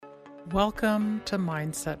Welcome to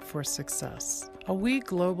Mindset for Success, a We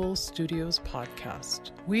Global Studios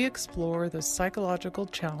podcast. We explore the psychological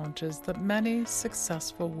challenges that many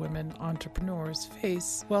successful women entrepreneurs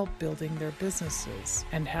face while building their businesses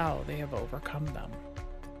and how they have overcome them.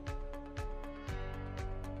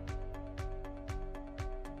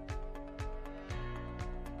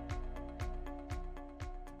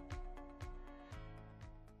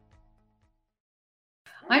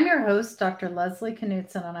 I'm your host, Dr. Leslie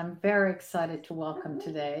Knutson, and I'm very excited to welcome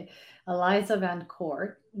today Eliza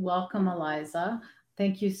VanCort. Welcome, Eliza.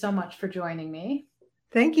 Thank you so much for joining me.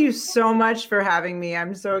 Thank you so much for having me.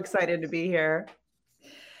 I'm so excited to be here.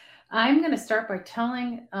 I'm going to start by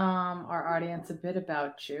telling our audience a bit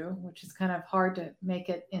about you, which is kind of hard to make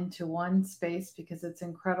it into one space because it's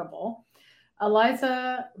incredible.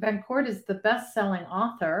 Eliza VanCort is the best-selling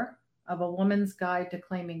author of A Woman's Guide to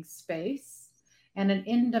Claiming Space, and an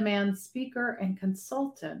in-demand speaker and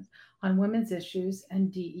consultant on women's issues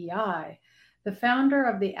and DEI. The founder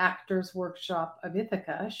of the Actors Workshop of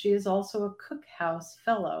Ithaca, she is also a Cookhouse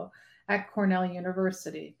Fellow at Cornell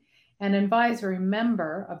University, an advisory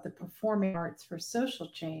member of the Performing Arts for Social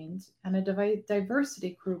Change, and a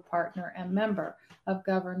diversity crew partner and member of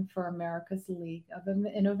Govern for America's League of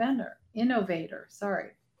Innovators.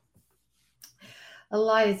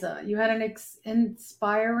 Eliza, you had an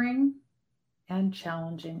inspiring and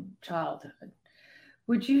challenging childhood.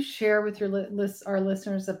 Would you share with our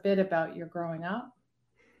listeners a bit about your growing up?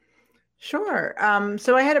 Sure.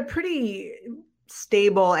 So I had a pretty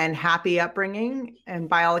stable and happy upbringing. And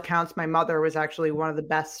by all accounts, my mother was actually one of the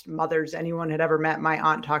best mothers anyone had ever met. My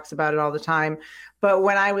aunt talks about it all the time. But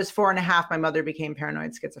when I was 4.5, my mother became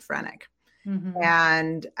paranoid schizophrenic. Mm-hmm.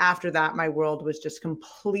 And after that, my world was just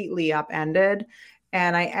completely upended.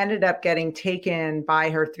 And I ended up getting taken by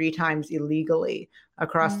her 3 times illegally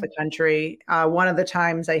across the country. One of the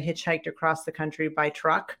times I hitchhiked across the country by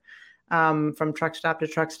truck, from truck stop to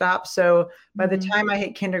truck stop. So by the time I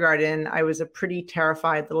hit kindergarten, I was a pretty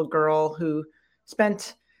terrified little girl who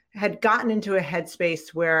had gotten into a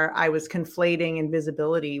headspace where I was conflating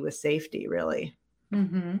invisibility with safety, really.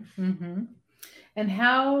 Mm-hmm. Mm-hmm. And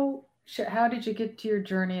how did you get to your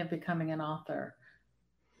journey of becoming an author?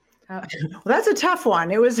 Well, that's a tough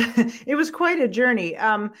one. It was quite a journey.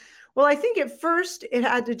 Well, I think at first it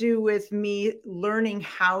had to do with me learning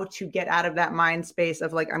how to get out of that mind space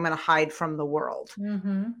of like, I'm going to hide from the world.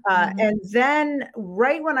 And then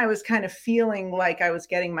right when I was kind of feeling like I was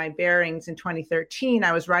getting my bearings in 2013,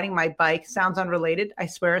 I was riding my bike. Sounds unrelated. I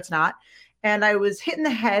swear it's not. And I was hit in the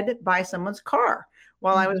head by someone's car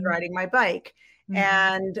while I was riding my bike.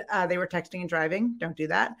 And they were texting and driving. Don't do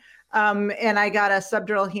that. And I got a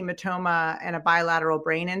subdural hematoma and a bilateral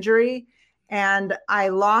brain injury. And I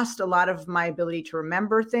lost a lot of my ability to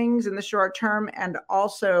remember things in the short term. And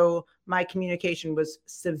also my communication was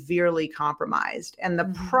severely compromised. And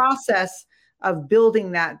the process of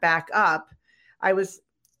building that back up, I was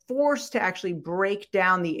forced to actually break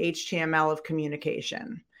down the HTML of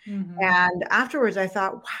communication. And afterwards, I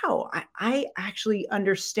thought, wow, I actually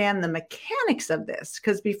understand the mechanics of this,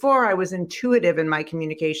 because before I was intuitive in my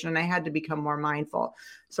communication and I had to become more mindful.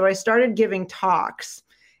 So I started giving talks,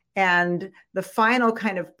 and the final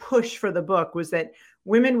kind of push for the book was that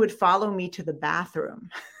women would follow me to the bathroom.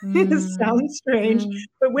 It sounds strange,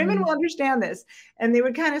 but women will understand this. And they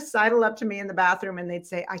would kind of sidle up to me in the bathroom and they'd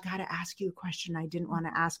say, I got to ask you a question I didn't want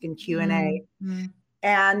to ask in Q&A.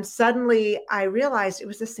 And suddenly I realized it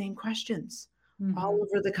was the same questions all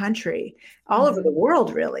over the country, all over the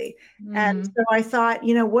world, really. And so I thought,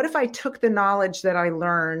 what if I took the knowledge that I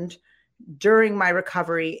learned during my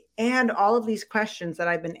recovery and all of these questions that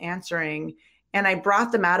I've been answering, and I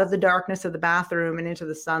brought them out of the darkness of the bathroom and into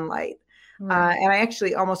the sunlight. And I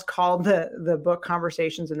actually almost called the book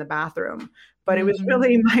Conversations in the Bathroom, but it was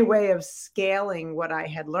really my way of scaling what I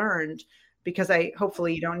had learned, because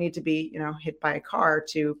hopefully you don't need to be, hit by a car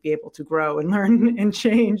to be able to grow and learn and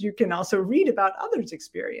change. You can also read about others'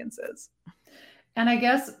 experiences. And I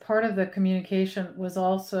guess part of the communication was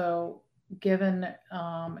also given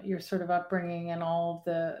your sort of upbringing and all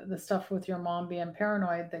of the stuff with your mom being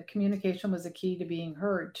paranoid, that communication was a key to being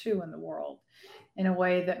heard too in the world, in a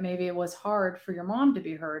way that maybe it was hard for your mom to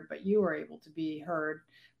be heard, but you were able to be heard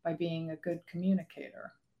by being a good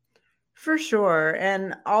communicator. For sure.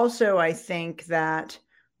 And also, I think that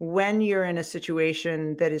when you're in a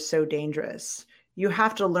situation that is so dangerous, you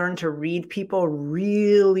have to learn to read people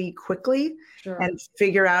really quickly and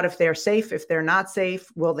figure out if they're safe, if they're not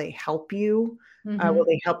safe. Will they help you? Will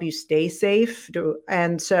they help you stay safe?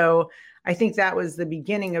 And so I think that was the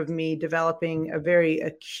beginning of me developing a very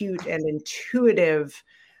acute and intuitive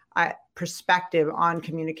perspective on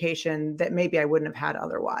communication that maybe I wouldn't have had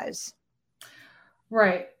otherwise.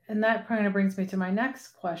 Right. And that kind of brings me to my next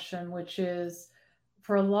question, which is,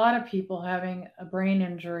 for a lot of people, having a brain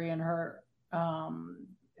injury and her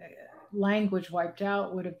language wiped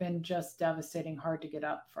out would have been just devastating, hard to get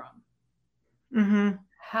up from. Mm-hmm.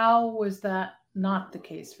 How was that not the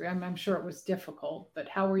case for you? I'm sure it was difficult, but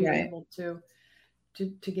how were you Right. able to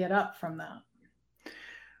get up from that?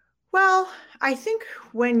 Well, I think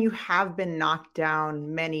when you have been knocked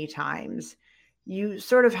down many times, you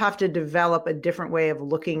sort of have to develop a different way of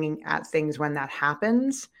looking at things when that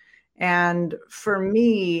happens. And for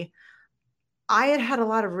me, I had a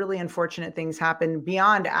lot of really unfortunate things happen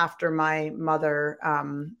beyond after my mother,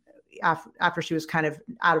 after she was kind of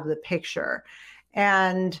out of the picture.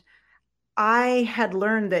 And I had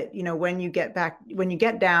learned that, when you get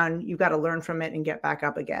down, you've got to learn from it and get back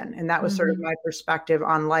up again. And that was sort of my perspective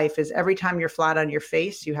on life, is every time you're flat on your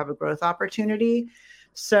face, you have a growth opportunity.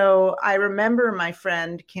 So I remember my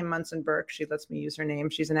friend, Kim Munson-Burke, she lets me use her name.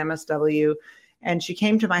 She's an MSW. And she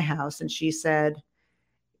came to my house and she said,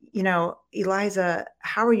 Eliza,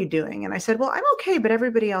 how are you doing? And I said, well, I'm okay, but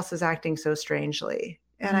everybody else is acting so strangely.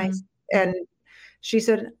 And and she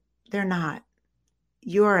said, they're not.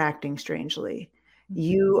 You're acting strangely.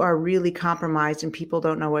 You are really compromised and people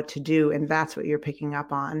don't know what to do. And that's what you're picking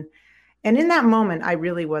up on. And in that moment, I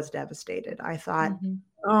really was devastated. I thought,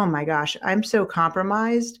 oh my gosh, I'm so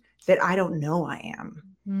compromised that I don't know I am.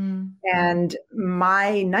 And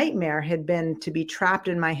my nightmare had been to be trapped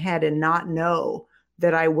in my head and not know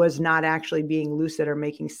that I was not actually being lucid or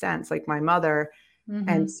making sense like my mother.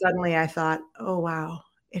 And suddenly I thought, oh, wow,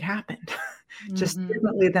 it happened just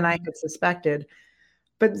differently than I had suspected.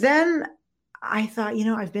 But then I thought,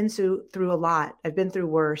 I've been through a lot. I've been through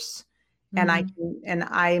worse. And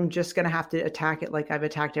I'm just going to have to attack it like I've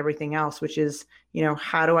attacked everything else, which is,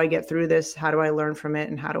 how do I get through this? How do I learn from it?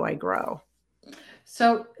 And how do I grow?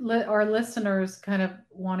 So our listeners kind of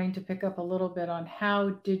wanting to pick up a little bit on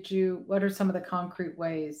what are some of the concrete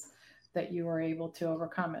ways that you were able to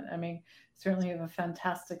overcome it? I mean, certainly you have a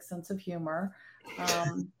fantastic sense of humor,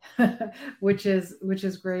 which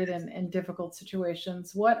is great in difficult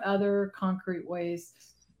situations. What other concrete ways,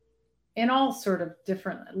 in all sort of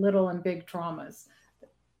different little and big traumas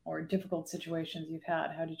or difficult situations you've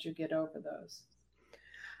had, how did you get over those?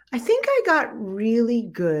 I think I got really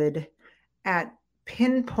good at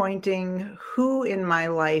pinpointing who in my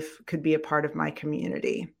life could be a part of my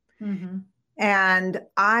community. And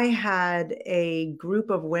I had a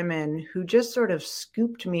group of women who just sort of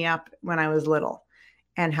scooped me up when I was little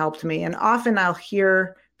and helped me. And often I'll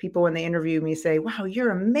hear people when they interview me say, wow,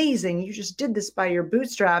 you're amazing. You just did this by your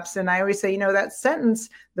bootstraps. And I always say, that sentence,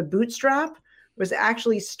 the bootstrap, was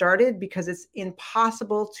actually started because it's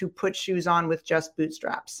impossible to put shoes on with just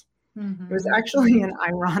bootstraps. It was actually an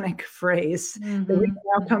ironic phrase that we can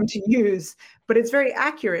now come to use, but it's very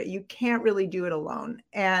accurate. You can't really do it alone.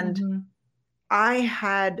 And I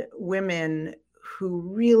had women who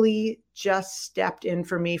really just stepped in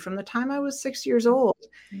for me from the time I was 6 years old.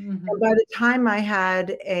 And by the time I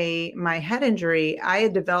had my head injury, I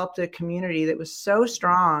had developed a community that was so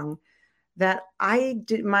strong that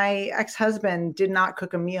my ex-husband did not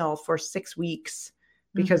cook a meal for 6 weeks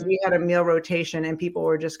because we had a meal rotation and people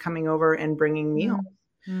were just coming over and bringing meals.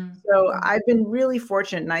 So I've been really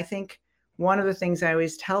fortunate. And I think one of the things I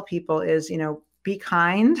always tell people is, be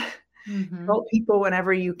kind, help people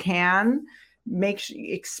whenever you can,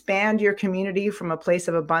 expand your community from a place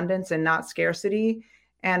of abundance and not scarcity.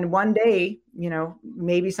 And one day,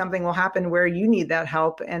 maybe something will happen where you need that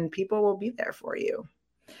help and people will be there for you.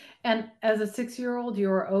 And as a 6-year-old, you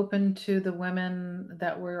were open to the women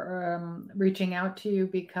that were reaching out to you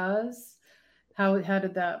because how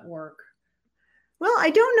did that work? Well,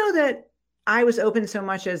 I don't know that I was open so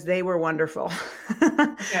much as they were wonderful.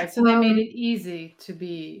 Okay, so they made it easy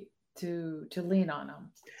to lean on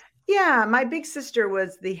them. Yeah, my big sister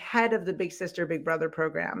was the head of the Big Sister, Big Brother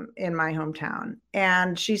program in my hometown.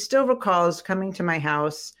 And she still recalls coming to my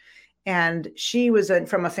house. And she was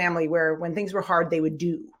from a family where when things were hard, they would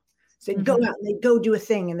do. So they'd go out and they'd go do a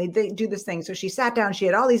thing and they'd do this thing. So she sat down, she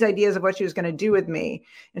had all these ideas of what she was going to do with me.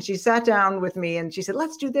 And she sat down with me and she said,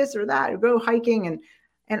 let's do this or that, or go hiking.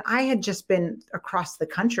 And I had just been across the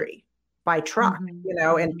country by truck,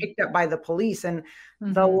 and picked up by the police. And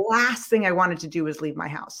the last thing I wanted to do was leave my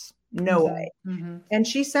house. No way. And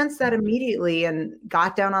she sensed that immediately and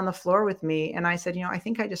got down on the floor with me. And I said, I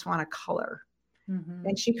think I just want to color.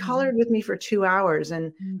 And she colored with me for 2 hours.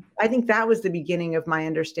 And I think that was the beginning of my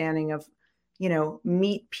understanding of,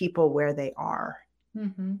 meet people where they are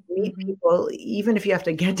Meet people, even if you have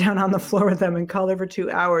to get down on the floor with them and color for 2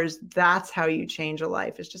 hours, that's how you change a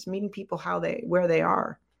life. It's just meeting people where they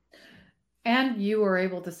are. And you were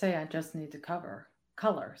able to say, I just need to color.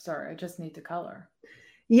 Sorry, I just need to color.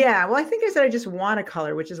 Yeah. Well, I think I said I just want to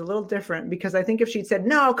color, which is a little different, because I think if she'd said,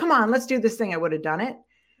 no, come on, let's do this thing, I would have done it.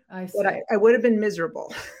 I see. But I would have been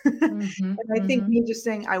miserable. And I think me just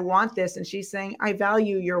saying, I want this, and she's saying, I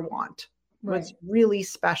value your want, was really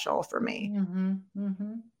special for me.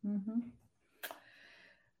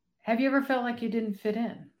 Have you ever felt like you didn't fit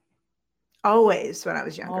in? Always, when I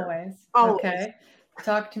was younger. Always. Okay.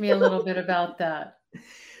 Talk to me a little bit about that.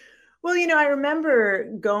 Well, I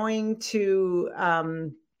remember going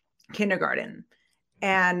to kindergarten,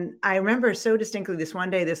 and I remember so distinctly this one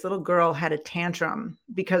day, this little girl had a tantrum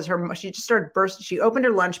because she just started bursting. She opened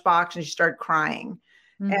her lunchbox and she started crying.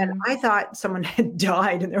 And I thought someone had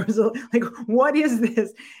died, and there was like, what is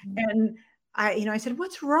this? And I said,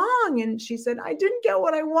 what's wrong? And she said, I didn't get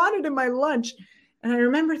what I wanted in my lunch. And I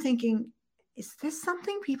remember thinking, is this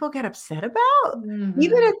something people get upset about?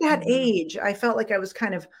 Even at that age, I felt like I was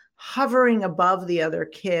kind of hovering above the other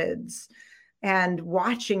kids and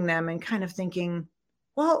watching them and kind of thinking,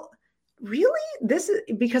 well, really? This is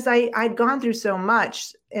because I'd gone through so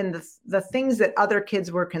much, and the things that other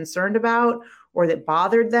kids were concerned about or that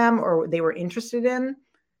bothered them or they were interested in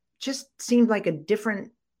just seemed like a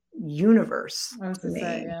different universe to me.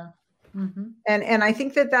 Yeah. And I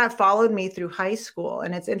think that followed me through high school.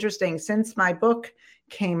 And it's interesting, since my book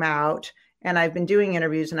came out and I've been doing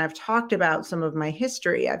interviews and I've talked about some of my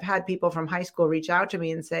history, I've had people from high school reach out to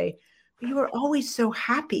me and say, you were always so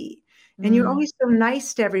happy and you're always so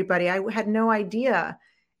nice to everybody. I had no idea.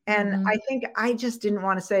 And I think I just didn't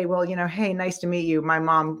want to say, well, hey, nice to meet you. My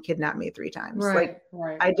mom kidnapped me 3 times.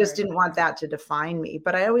 I just didn't want that to define me,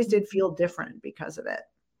 but I always did feel different because of it.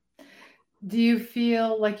 Do you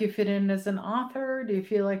feel like you fit in as an author? Do you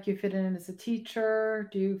feel like you fit in as a teacher?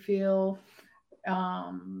 Do you feel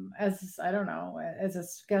as a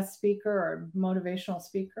guest speaker or motivational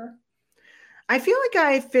speaker? I feel like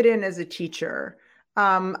I fit in as a teacher.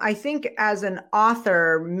 I think as an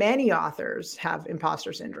author, many authors have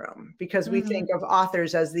imposter syndrome because we think of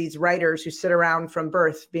authors as these writers who sit around from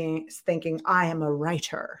birth thinking, I am a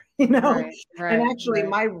writer, and actually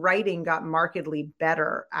my writing got markedly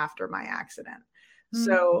better after my accident.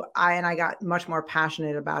 So I got much more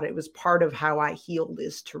passionate about it. It was part of how I healed,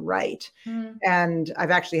 is to write. And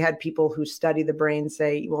I've actually had people who study the brain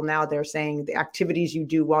say, well, now they're saying the activities you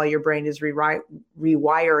do while your brain is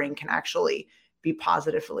rewiring can actually be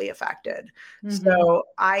positively affected. So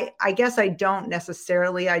I guess I don't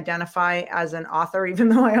necessarily identify as an author, even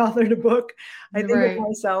though I authored a book. I think of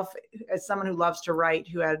myself as someone who loves to write,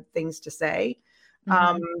 who had things to say.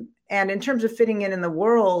 And in terms of fitting in the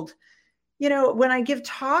world, when I give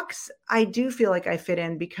talks, I do feel like I fit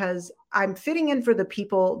in because I'm fitting in for the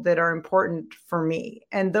people that are important for me.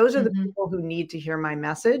 And those are the people who need to hear my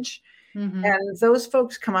message. And those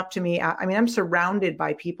folks come up to me. I mean, I'm surrounded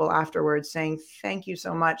by people afterwards saying, thank you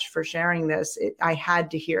so much for sharing this. I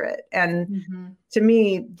had to hear it. And to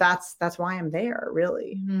me, that's why I'm there,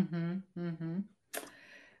 really.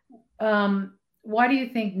 Why do you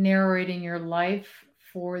think narrating your life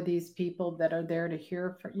for these people that are there to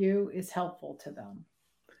hear from you is helpful to them?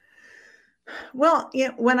 Well,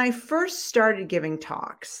 when I first started giving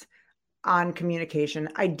talks on communication,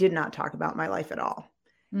 I did not talk about my life at all.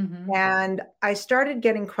 And I started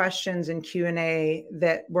getting questions in Q&A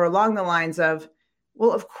that were along the lines of,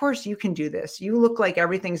 well, of course you can do this. You look like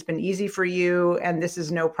everything's been easy for you and this is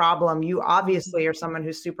no problem. You obviously are someone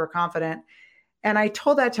who's super confident. And I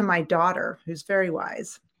told that to my daughter, who's very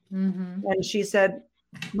wise. And she said,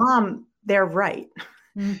 Mom, they're right.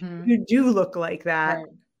 You do look like that.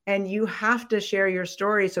 And you have to share your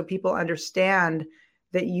story so people understand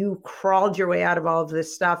that you crawled your way out of all of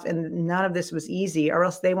this stuff and none of this was easy, or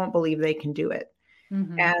else they won't believe they can do it.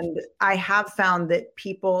 And I have found that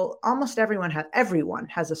almost everyone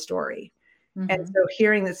has a story. And so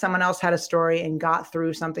hearing that someone else had a story and got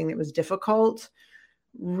through something that was difficult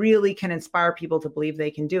really can inspire people to believe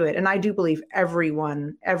they can do it. And I do believe every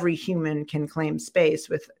human can claim space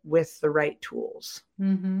with the right tools.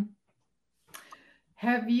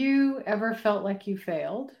 Have you ever felt like you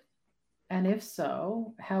failed? And if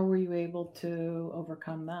so, how were you able to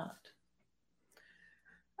overcome that?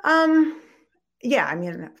 Yeah, I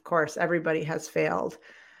mean, of course, everybody has failed.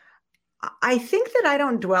 I think that I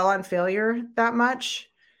don't dwell on failure that much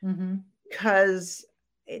because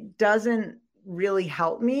it doesn't really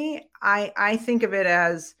help me. I think of it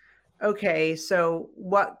as, okay, so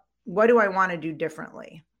what do I want to do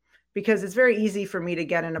differently? because it's very easy for me to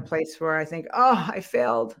get in a place where I think, oh, I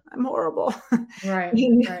failed. I'm horrible. Right.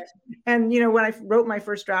 Right. And, when I wrote my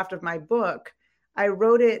first draft of my book, I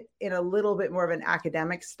wrote it in a little bit more of an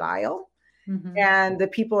academic style. Mm-hmm. And the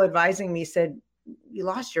people advising me said, you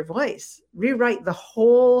lost your voice. Rewrite the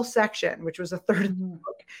whole section, which was a third of the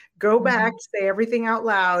book. Go back, say everything out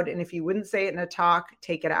loud. And if you wouldn't say it in a talk,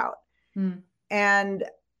 take it out. And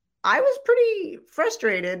I was pretty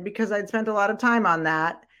frustrated because I'd spent a lot of time on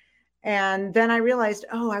that. And then I realized,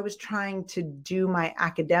 oh, I was trying to do my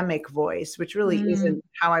academic voice, which really isn't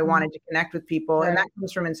how I wanted to connect with people. Right. And that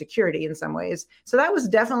comes from insecurity in some ways. So that was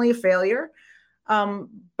definitely a failure.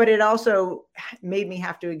 But it also made me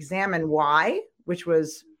have to examine why, which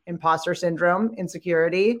was imposter syndrome,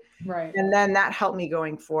 insecurity. Right. And then that helped me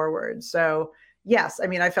going forward. So yes, I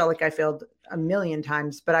mean, I felt like I failed a million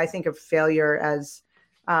times, but I think of failure as,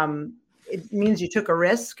 it means you took a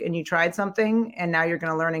risk and you tried something, and now you're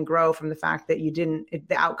going to learn and grow from the fact that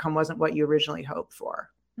the outcome wasn't what you originally hoped for.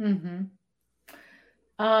 Mm-hmm.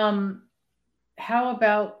 How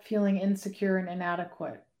about feeling insecure and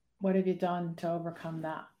inadequate? What have you done to overcome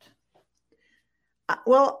that?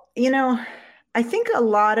 Well, I think a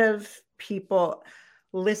lot of people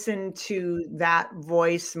listen to that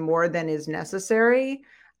voice more than is necessary.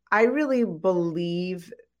 I really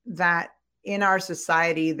believe that in our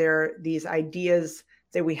society, there are these ideas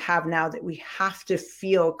that we have now that we have to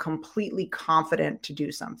feel completely confident to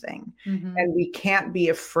do something. And we can't be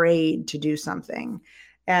afraid to do something.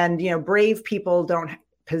 And, brave people don't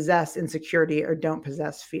possess insecurity or don't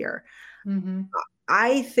possess fear.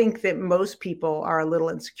 I think that most people are a little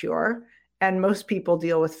insecure, and most people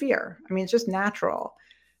deal with fear. I mean, it's just natural.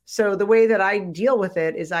 So the way that I deal with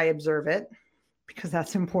it is I observe it, because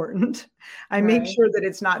that's important. I make sure that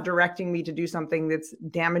it's not directing me to do something that's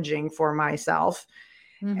damaging for myself.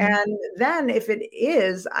 And then if it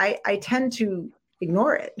is, I tend to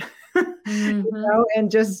ignore it,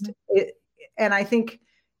 and just, and I think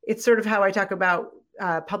it's sort of how I talk about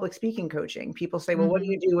public speaking coaching. People say, well, what do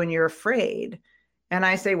you do when you're afraid? And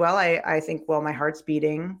I say, well, I think, well, my heart's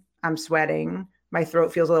beating, I'm sweating, my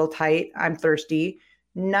throat feels a little tight, I'm thirsty.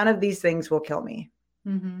 None of these things will kill me.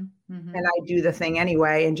 And I do the thing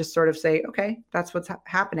anyway, and just sort of say, okay, that's what's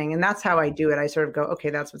happening. And that's how I do it. I sort of go, okay,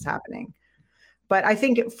 that's what's happening. But I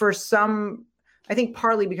think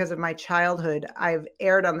partly because of my childhood, I've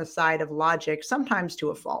erred on the side of logic, sometimes to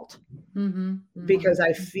a fault, because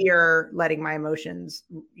I fear letting my emotions,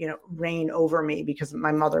 reign over me, because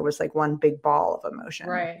my mother was like one big ball of emotion.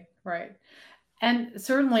 Right. Right. And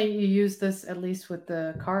certainly you use this, at least with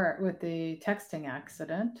the texting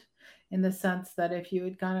accident, in the sense that if you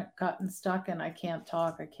had gotten stuck and I can't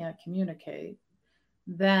talk, I can't communicate,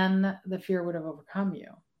 then the fear would have overcome you,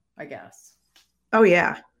 I guess. Oh,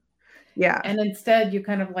 yeah. Yeah. And instead, you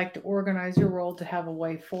kind of like to organize your world to have a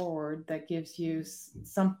way forward that gives you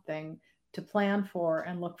something to plan for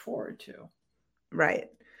and look forward to. Right.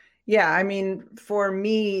 Yeah. I mean, for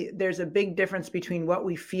me, there's a big difference between what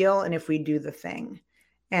we feel and if we do the thing.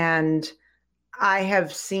 And I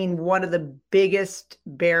have seen one of the biggest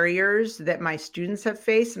barriers that my students have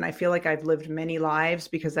faced, and I feel like I've lived many lives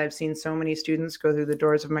because I've seen so many students go through the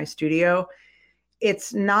doors of my studio.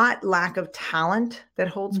 It's not lack of talent that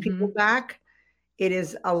holds people back. It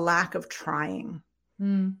is a lack of trying.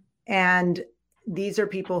 And these are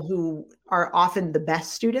people who are often the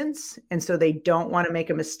best students. And so they don't want to make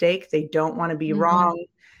a mistake. They don't want to be wrong.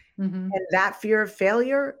 And that fear of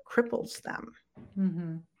failure cripples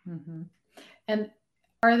them. And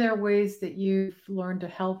are there ways that you've learned to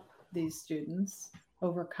help these students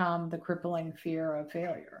overcome the crippling fear of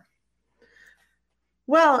failure?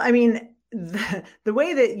 Well, I mean, the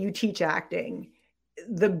way that you teach acting,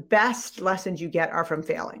 the best lessons you get are from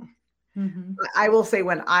failing. I will say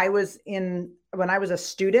when I was a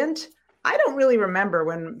student, I don't really remember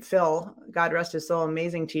when Phil, God rest his soul,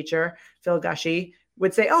 amazing teacher, Phil Gushy,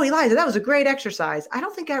 would say, oh, Eliza, that was a great exercise. I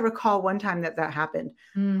don't think I recall one time that happened.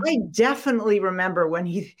 I definitely remember when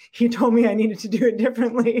he told me I needed to do it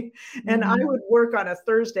differently. And I would work on a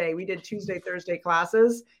Thursday. We did Tuesday, Thursday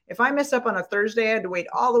classes. If I messed up on a Thursday, I had to wait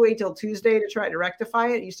all the way till Tuesday to try to rectify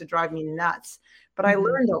it. It used to drive me nuts, but I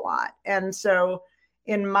learned a lot. And so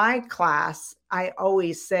in my class, I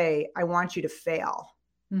always say, I want you to fail.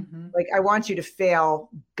 Like, I want you to fail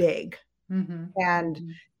big.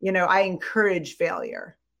 And, I encourage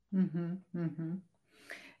failure.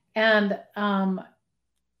 And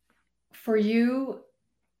for you,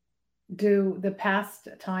 do the past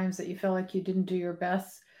times that you feel like you didn't do your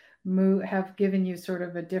best have given you sort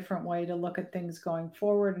of a different way to look at things going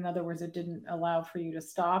forward? In other words, it didn't allow for you to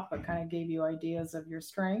stop, but kind of gave you ideas of your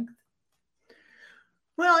strength?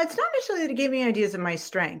 Well, it's not necessarily that it gave me ideas of my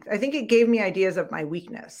strength. I think it gave me ideas of my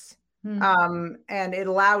weakness. And it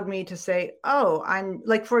allowed me to say, oh, I'm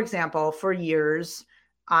like, for example, for years,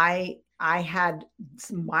 I had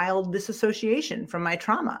mild disassociation from my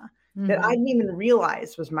trauma that I didn't even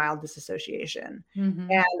realize was mild disassociation.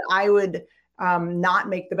 And I would not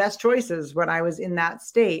make the best choices when I was in that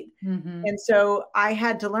state. And so I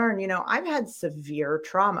had to learn, I've had severe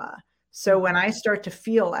trauma. So when I start to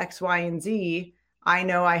feel X, Y, and Z, I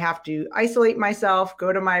know I have to isolate myself,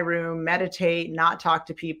 go to my room, meditate, not talk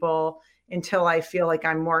to people until I feel like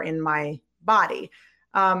I'm more in my body.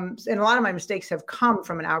 And a lot of my mistakes have come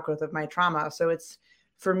from an outgrowth of my trauma. So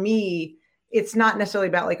for me, it's not necessarily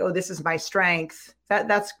about like, oh, this is my strength.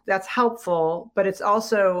 That's helpful, but it's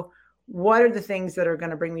also, what are the things that are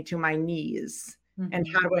going to bring me to my knees? And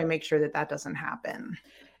how do I make sure that doesn't happen?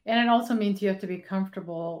 And it also means you have to be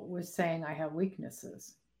comfortable with saying, I have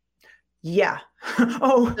weaknesses. Yeah.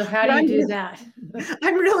 Oh, so how do you do that?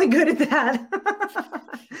 I'm really good at that.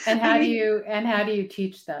 And how do you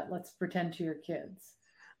teach that? Let's pretend to your kids.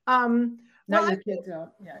 Not your kids,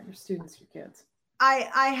 your students, your kids.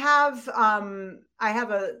 I have a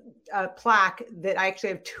plaque that I actually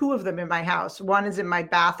have two of them in my house. One is in my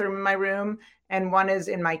bathroom in my room, and one is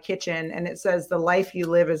in my kitchen. And it says, the life you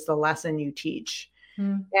live is the lesson you teach.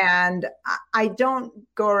 And I don't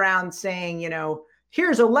go around saying,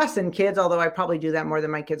 here's a lesson, kids, although I probably do that more than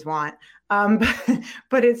my kids want.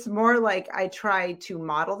 But it's more like I try to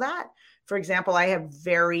model that. For example, I have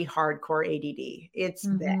very hardcore ADD. It's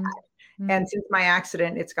bad. And since my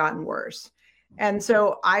accident, it's gotten worse. And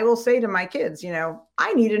so I will say to my kids,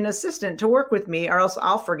 I need an assistant to work with me or else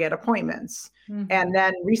I'll forget appointments. And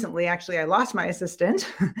then recently, actually, I lost my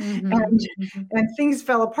assistant and things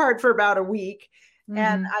fell apart for about a week.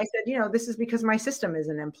 And I said, this is because my system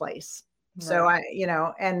isn't in place. Right. So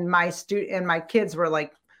and my kids were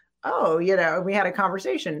like, oh, we had a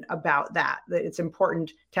conversation about that it's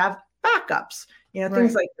important to have backups,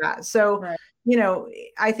 things like that. So,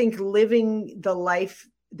 I think living the life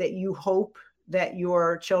that you hope that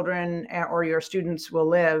your children or your students will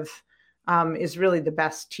live is really the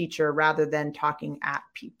best teacher rather than talking at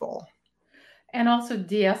people. And also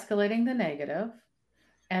de-escalating the negative.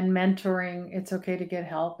 And mentoring, it's okay to get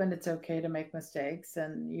help and it's okay to make mistakes.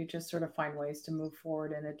 And you just sort of find ways to move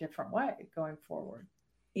forward in a different way going forward.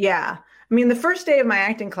 Yeah. I mean, the first day of my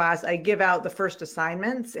acting class, I give out the first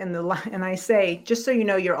assignments and I say, just so you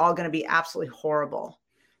know, you're all going to be absolutely horrible.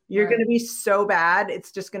 You're going to be so bad.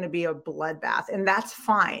 It's just going to be a bloodbath. And that's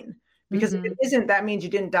fine. Because if it isn't, that means you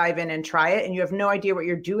didn't dive in and try it and you have no idea what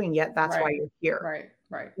you're doing yet. That's why you're here.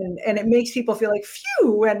 Right. And it makes people feel like,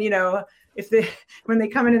 phew. And, when they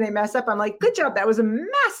come in and they mess up, I'm like, good job. That was a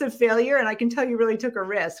massive failure. And I can tell you really took a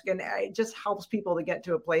risk. And it just helps people to get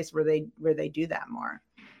to a place where they do that more.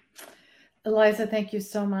 Eliza, thank you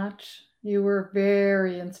so much. You were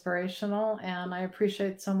very inspirational and I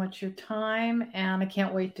appreciate so much your time. And I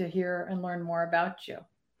can't wait to hear and learn more about you.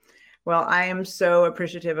 Well, I am so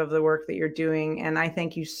appreciative of the work that you're doing. And I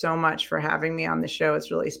thank you so much for having me on the show. It's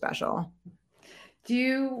really special. Do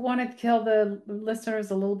you want to tell the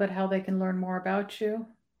listeners a little bit how they can learn more about you?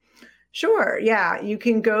 Sure. Yeah. You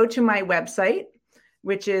can go to my website,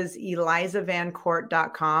 which is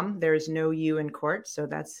ElizaVanCort.com. There's no U in court. So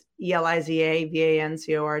that's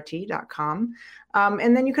ElizaVanCort.com.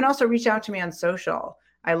 And then you can also reach out to me on social.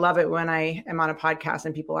 I love it when I am on a podcast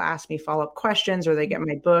and people ask me follow-up questions or they get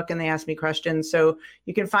my book and they ask me questions. So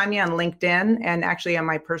you can find me on LinkedIn and actually on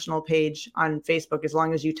my personal page on Facebook, as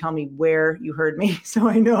long as you tell me where you heard me. So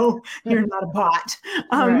I know you're not a bot.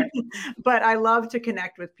 But I love to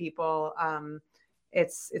connect with people.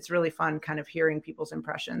 It's really fun kind of hearing people's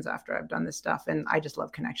impressions after I've done this stuff. And I just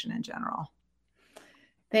love connection in general.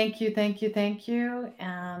 Thank you.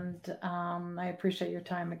 And I appreciate your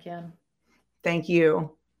time again. Thank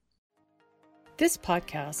you. This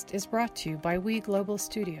podcast is brought to you by We Global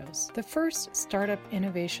Studios, the first startup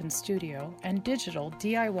innovation studio and digital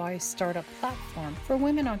DIY startup platform for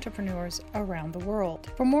women entrepreneurs around the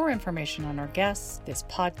world. For more information on our guests, this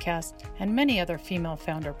podcast, and many other female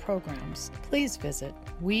founder programs, please visit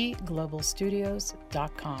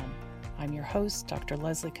weglobalstudios.com. I'm your host, Dr.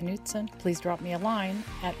 Leslie Knutson. Please drop me a line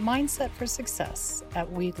at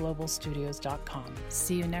mindsetforsuccess@weglobalstudios.com.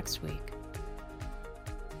 See you next week.